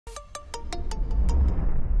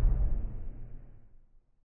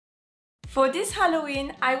For this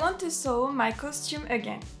Halloween, I want to sew my costume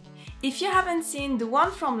again. If you haven't seen the one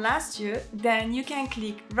from last year, then you can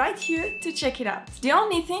click right here to check it out. The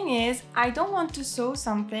only thing is, I don't want to sew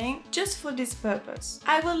something just for this purpose.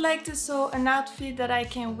 I would like to sew an outfit that I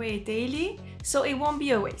can wear daily, so it won't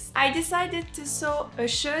be a waste. I decided to sew a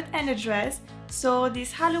shirt and a dress, so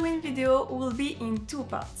this Halloween video will be in two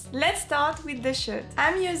parts. Let's start with the shirt.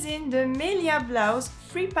 I'm using the Melia Blouse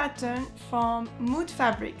free pattern from Mood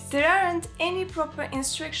Fabrics. There aren't any proper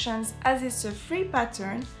instructions as it's a free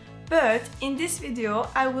pattern, but in this video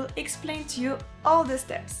I will explain to you all the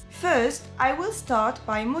steps. First, I will start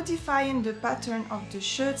by modifying the pattern of the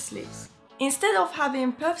shirt sleeves. Instead of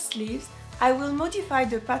having puff sleeves, I will modify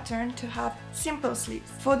the pattern to have simple sleeves.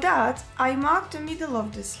 For that, I mark the middle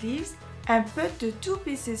of the sleeves and put the two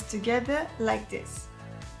pieces together like this.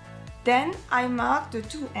 Then I mark the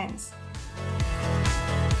two ends.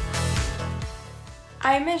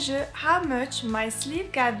 I measure how much my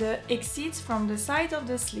sleeve gather exceeds from the side of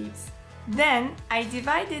the sleeves. Then I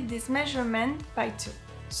divided this measurement by 2.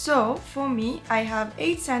 So for me, I have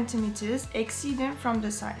 8 cm exceeding from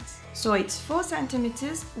the sides. So it's 4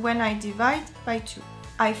 cm when I divide by 2.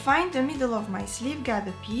 I find the middle of my sleeve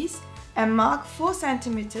gather piece and mark 4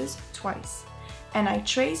 cm twice. And I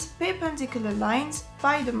trace perpendicular lines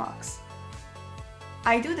by the marks.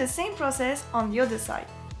 I do the same process on the other side.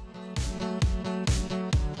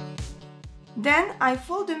 Then I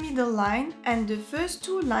fold the middle line and the first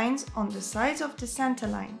 2 lines on the sides of the center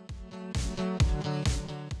line.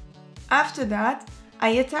 After that, I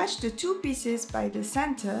attach the 2 pieces by the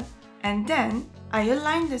center and then I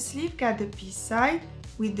align the sleeve gather piece side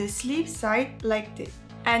with the sleeve side like this.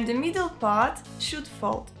 And the middle part should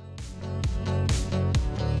fold.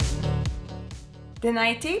 Then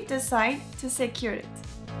I tape the side to secure it.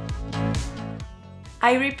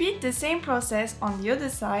 I repeat the same process on the other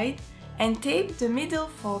side and tape the middle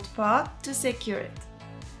fold part to secure it.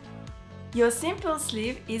 Your simple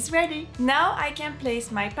sleeve is ready! Now I can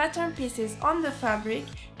place my pattern pieces on the fabric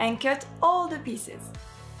and cut all the pieces.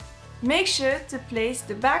 Make sure to place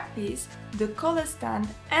the back piece, the collar stand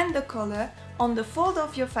and the collar on the fold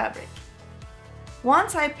of your fabric.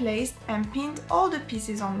 Once I placed and pinned all the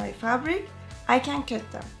pieces on my fabric, I can cut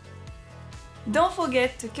them. Don't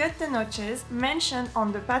forget to cut the notches mentioned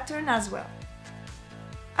on the pattern as well.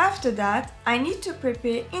 After that, I need to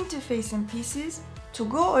prepare interfacing pieces to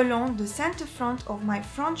go along the center front of my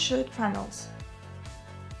front shirt panels.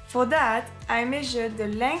 For that, I measured the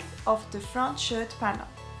length of the front shirt panel,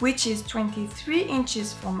 which is 23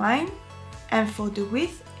 inches for mine, and for the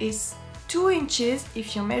width is 2 inches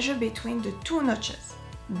if you measure between the 2 notches.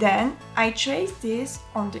 Then I trace this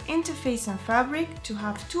on the interfacing fabric to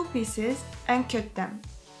have 2 pieces and cut them.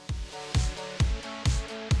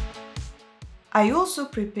 I also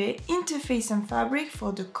prepare interfacing fabric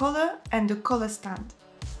for the collar and the collar stand.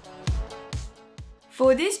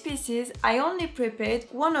 For these pieces, I only prepared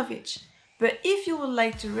one of each, but if you would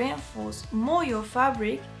like to reinforce more your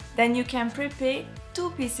fabric, then you can prepare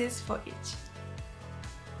 2 pieces for each.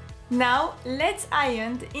 Now let's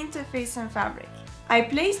iron the interfacing fabric. I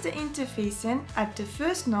place the interfacing at the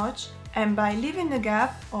first notch and by leaving a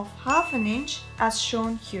gap of ½ inch as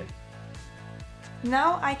shown here.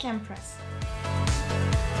 Now I can press.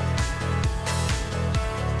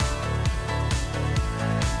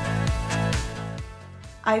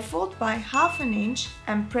 I fold by ½ inch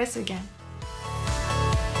and press again.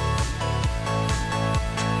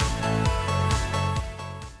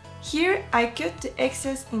 Here I cut the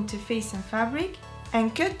excess interfacing fabric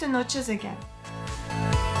and cut the notches again.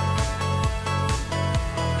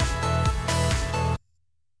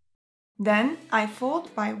 Then I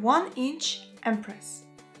fold by 1 inch and press.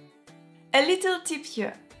 A little tip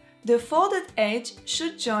here. The folded edge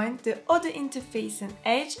should join the other interfacing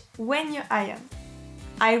edge when you iron.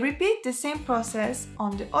 I repeat the same process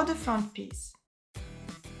on the other front piece.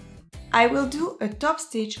 I will do a top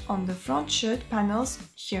stitch on the front shirt panels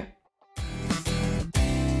here.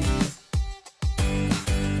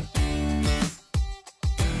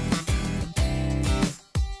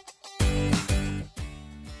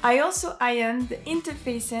 I also iron the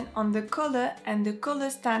interfacing on the collar and the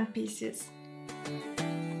collar stand pieces.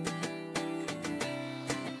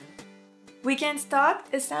 We can start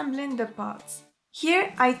assembling the parts.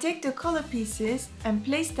 Here I take the collar pieces and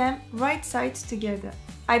place them right sides together.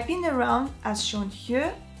 I pin around as shown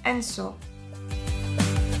here and so.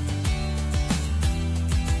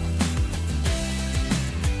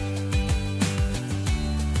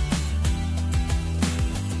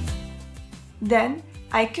 Then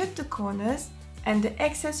I cut the corners and the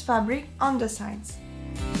excess fabric on the sides.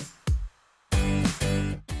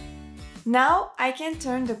 Now I can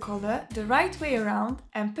turn the collar the right way around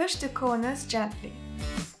and push the corners gently.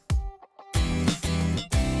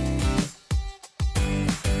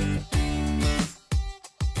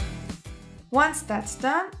 Once that's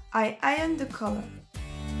done, I iron the collar.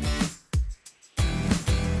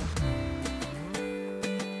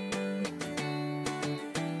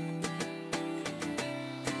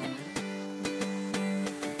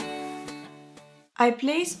 I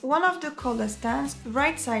place one of the collar stands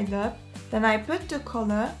right side up, then I put the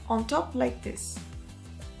collar on top like this.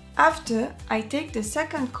 After, I take the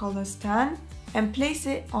second collar stand and place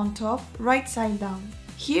it on top right side down.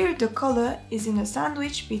 Here the collar is in a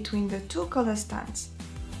sandwich between the two collar stands.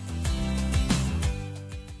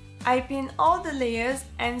 I pin all the layers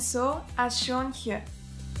and sew as shown here.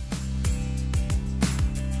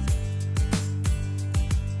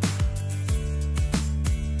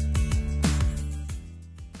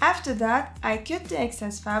 After that, I cut the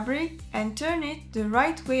excess fabric and turn it the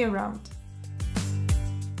right way around.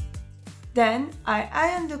 Then I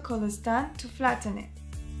iron the collar stand to flatten it.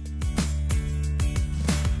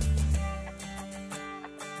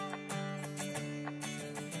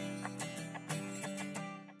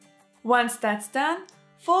 Once that's done,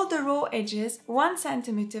 fold the raw edges 1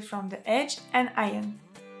 cm from the edge and iron.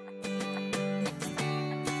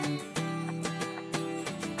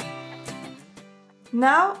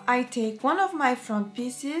 Now I take one of my front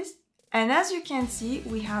pieces, and as you can see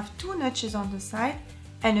we have 2 notches on the side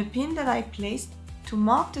and a pin that I placed to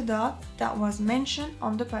mark the dot that was mentioned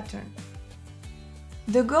on the pattern.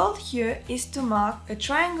 The goal here is to mark a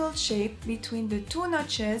triangle shape between the 2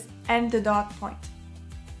 notches and the dot point.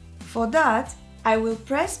 For that, I will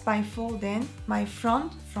press by folding my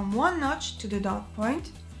front from 1 notch to the dot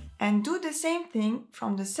point and do the same thing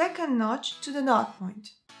from the second notch to the dot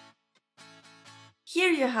point. Here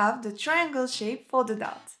you have the triangle shape for the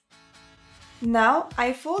dot. Now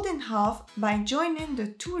I fold in half by joining the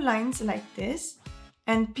 2 lines like this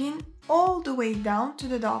and pin all the way down to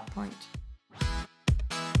the dot point.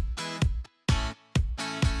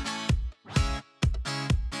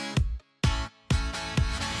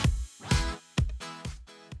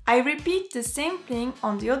 I repeat the same thing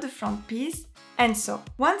on the other front piece and sew.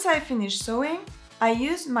 Once I finish sewing, I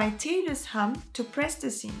use my tailor's hammer to press the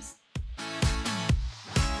seams.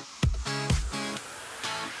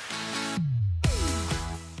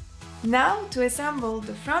 Now, to assemble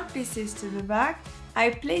the front pieces to the back, I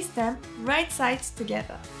place them right sides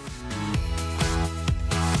together.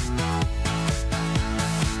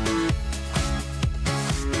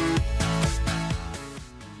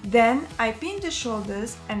 Then I pin the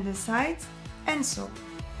shoulders and the sides and sew.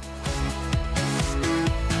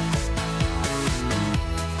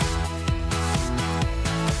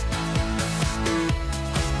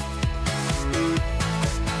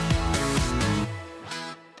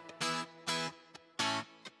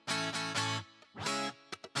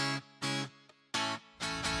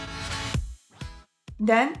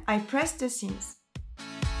 Then I press the seams.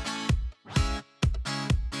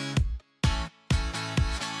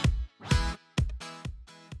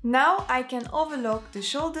 Now I can overlock the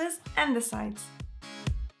shoulders and the sides.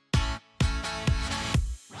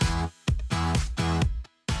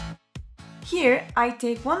 Here I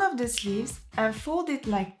take one of the sleeves and fold it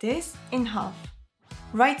like this in half,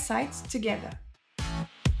 right sides together.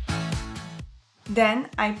 Then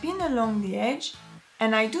I pin along the edge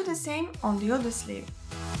and I do the same on the other sleeve.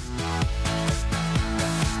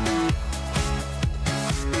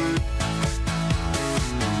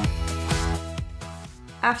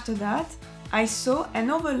 After that, I sew and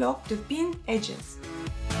overlock the pinned edges.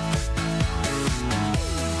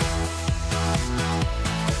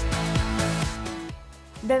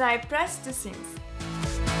 Then I press the seams.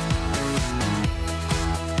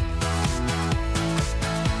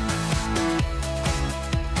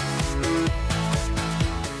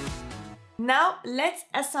 Now let's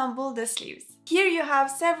assemble the sleeves. Here you have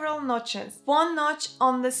several notches. 1 notch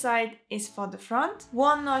on the side is for the front,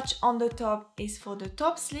 1 notch on the top is for the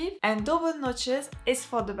top sleeve, and double notches is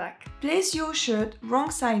for the back. Place your shirt wrong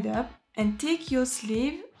side up and take your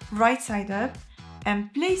sleeve right side up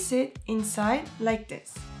and place it inside like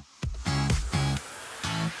this.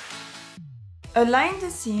 Align the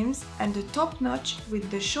seams and the top notch with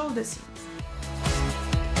the shoulder seams.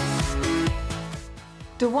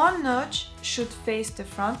 The 1 notch should face the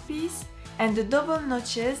front piece and the double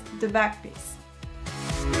notches the back piece.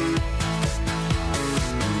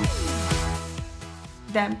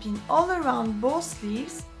 Then pin all around both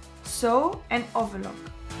sleeves, sew and overlock.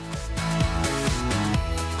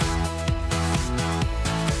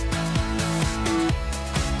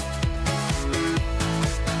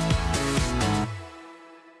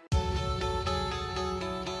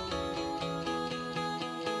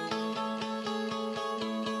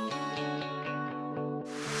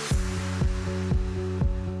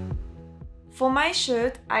 For my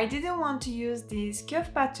shirt, I didn't want to use this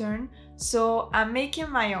cuff pattern, so I'm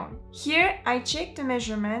making my own. Here I check the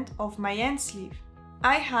measurement of my end sleeve.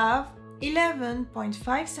 I have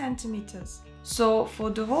 11.5 centimeters. So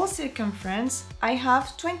for the whole circumference, I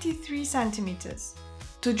have 23 centimeters.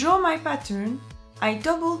 To draw my pattern, I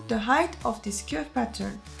doubled the height of this curve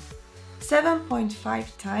pattern,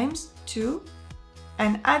 7.5 times 2,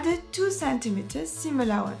 and added 2 centimeters seam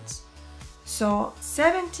allowance. So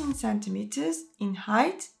 17 centimeters in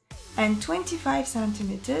height and 25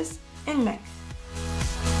 centimeters in length.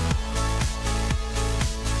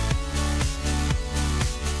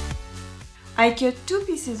 I cut 2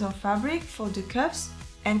 pieces of fabric for the cuffs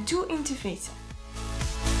and 2 interfacing.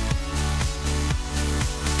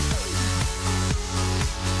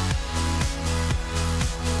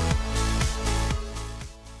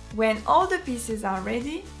 When all the pieces are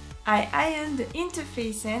ready, I iron the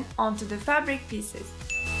interfacing onto the fabric pieces.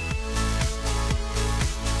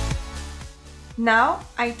 Now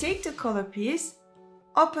I take the collar piece,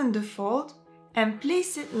 open the fold and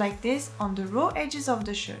place it like this on the raw edges of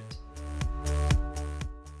the shirt.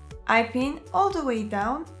 I pin all the way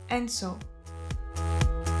down and sew.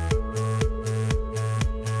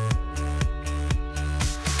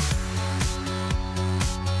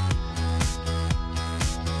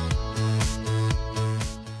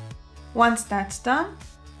 Once that's done,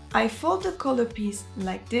 I fold the collar piece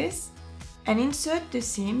like this and insert the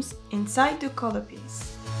seams inside the collar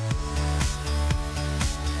piece.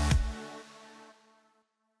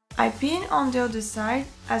 I pin on the other side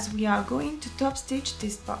as we are going to top stitch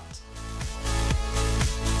this part.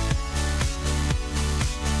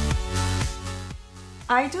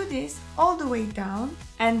 I do this all the way down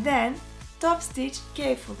and then top stitch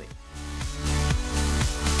carefully.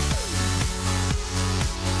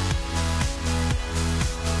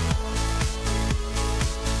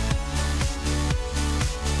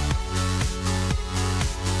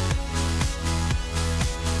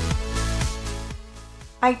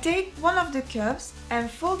 I take one of the cuffs and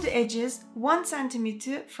fold the edges 1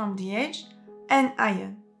 cm from the edge and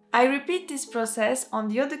iron. I repeat this process on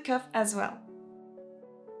the other cuff as well.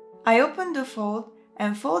 I open the fold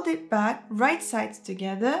and fold it back right sides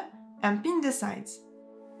together and pin the sides.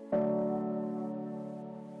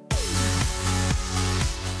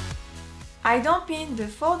 I don't pin the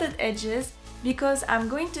folded edges because I'm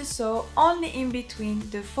going to sew only in between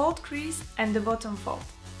the fold crease and the bottom fold.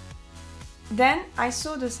 Then I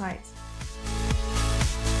sew the sides.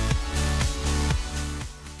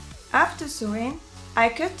 After sewing, I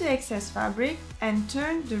cut the excess fabric and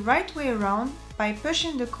turn the right way around by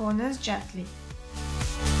pushing the corners gently.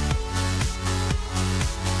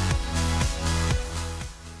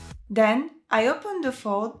 Then I open the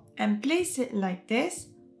fold and place it like this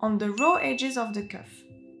on the raw edges of the cuff.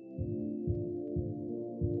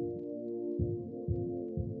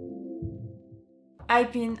 I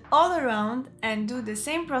pin all around and do the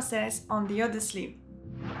same process on the other sleeve.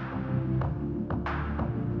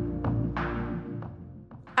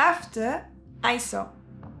 After, I sew.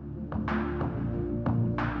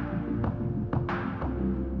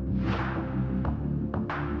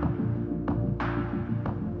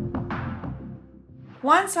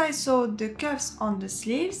 Once I sewed the cuffs on the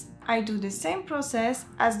sleeves, I do the same process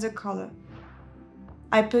as the collar.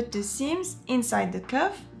 I put the seams inside the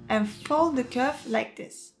cuff and fold the cuff like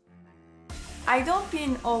this. I don't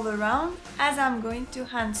pin all around as I'm going to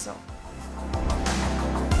hand sew.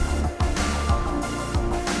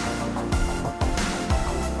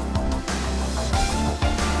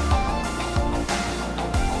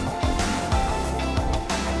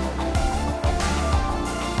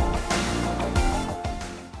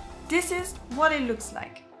 This is what it looks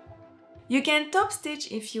like. You can top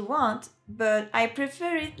stitch if you want, but I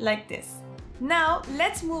prefer it like this. Now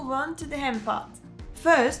let's move on to the hem part.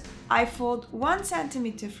 First, I fold 1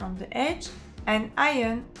 cm from the edge and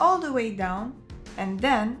iron all the way down, and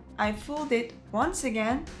then I fold it once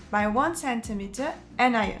again by 1 cm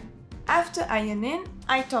and iron. After ironing,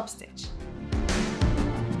 I top stitch.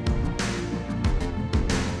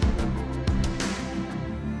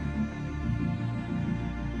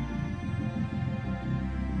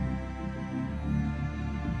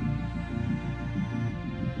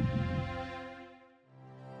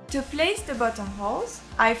 To place the buttonholes,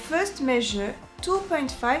 I first measure 2.5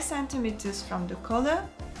 cm from the collar,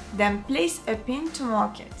 then place a pin to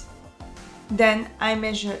mark it. Then I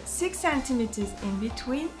measure 6 cm in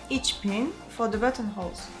between each pin for the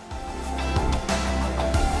buttonholes.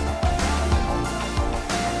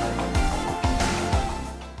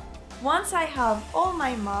 Once I have all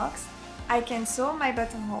my marks, I can sew my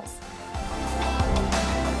buttonholes.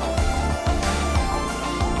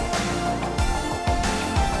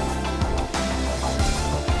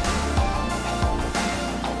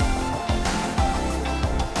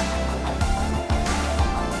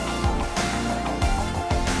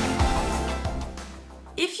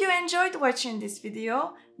 If you enjoyed watching this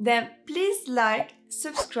video, then please like,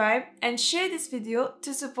 subscribe and share this video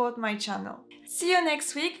to support my channel. See you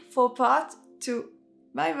next week for part 2.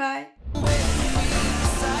 Bye bye!